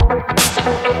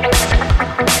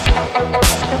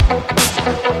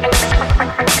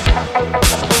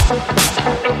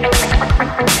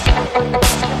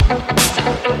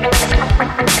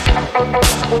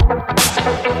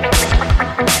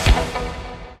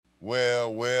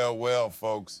Well,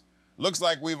 folks. Looks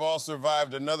like we've all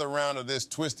survived another round of this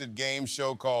twisted game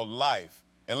show called Life.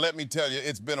 And let me tell you,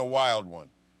 it's been a wild one.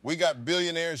 We got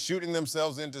billionaires shooting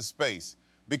themselves into space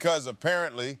because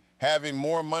apparently having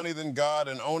more money than God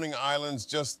and owning islands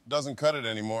just doesn't cut it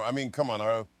anymore. I mean, come on,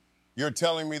 Aro. You're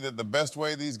telling me that the best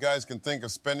way these guys can think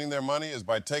of spending their money is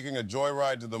by taking a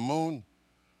joyride to the moon?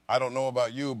 I don't know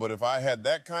about you, but if I had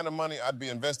that kind of money, I'd be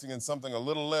investing in something a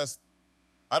little less,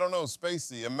 I don't know,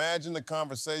 spacey. Imagine the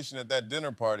conversation at that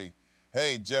dinner party.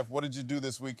 Hey, Jeff, what did you do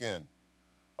this weekend?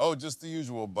 Oh, just the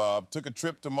usual, Bob. Took a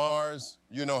trip to Mars.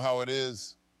 You know how it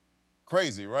is.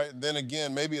 Crazy, right? Then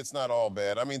again, maybe it's not all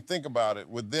bad. I mean, think about it.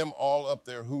 With them all up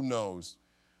there, who knows?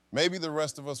 Maybe the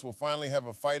rest of us will finally have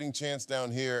a fighting chance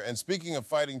down here. And speaking of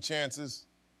fighting chances,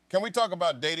 can we talk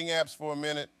about dating apps for a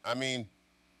minute? I mean,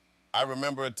 I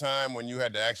remember a time when you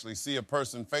had to actually see a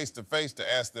person face to face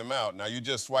to ask them out. Now, you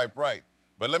just swipe right.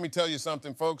 But let me tell you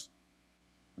something, folks.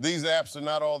 These apps are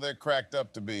not all they're cracked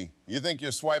up to be. You think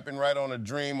you're swiping right on a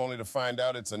dream only to find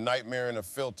out it's a nightmare in a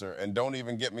filter. And don't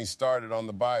even get me started on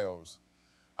the bios.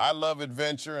 I love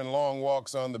adventure and long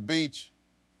walks on the beach.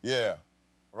 Yeah,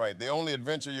 right. The only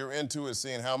adventure you're into is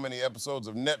seeing how many episodes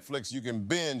of Netflix you can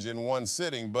binge in one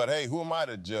sitting. But hey, who am I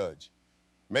to judge?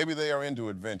 Maybe they are into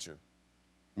adventure.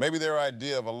 Maybe their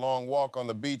idea of a long walk on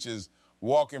the beach is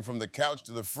walking from the couch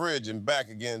to the fridge and back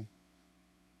again.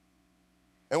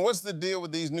 And what's the deal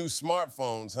with these new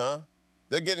smartphones, huh?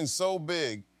 They're getting so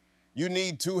big, you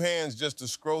need two hands just to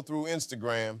scroll through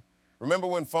Instagram. Remember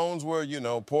when phones were,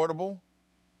 portable?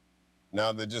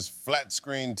 Now they're just flat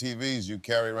screen TVs you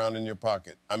carry around in your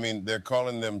pocket. I mean, they're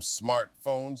calling them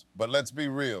smartphones, but let's be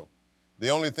real. The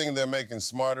only thing they're making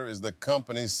smarter is the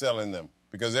companies selling them.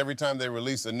 Because every time they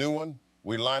release a new one,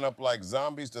 we line up like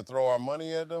zombies to throw our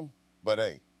money at them. But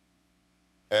hey,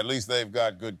 at least they've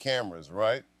got good cameras,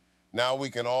 right? Now we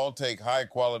can all take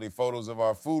high-quality photos of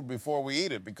our food before we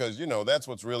eat it because, that's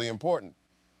what's really important.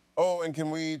 Oh, and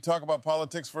can we talk about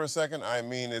politics for a second? I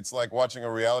mean, it's like watching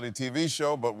a reality TV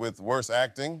show, but with worse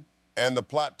acting. And the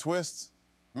plot twists,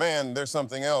 man, there's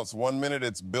something else. 1 minute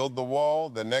it's build the wall,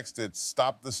 the next it's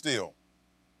stop the steal.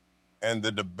 And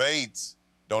the debates,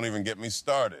 don't even get me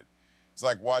started. It's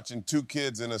like watching two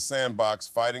kids in a sandbox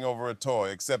fighting over a toy,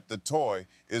 except the toy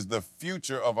is the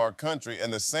future of our country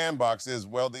and the sandbox is,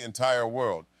 well, the entire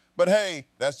world. But hey,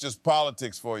 that's just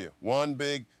politics for you. One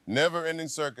big, never-ending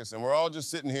circus, and we're all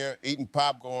just sitting here eating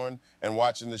popcorn and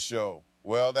watching the show.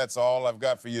 Well, that's all I've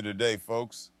got for you today,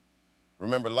 folks.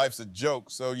 Remember, life's a joke,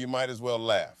 so you might as well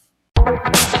laugh.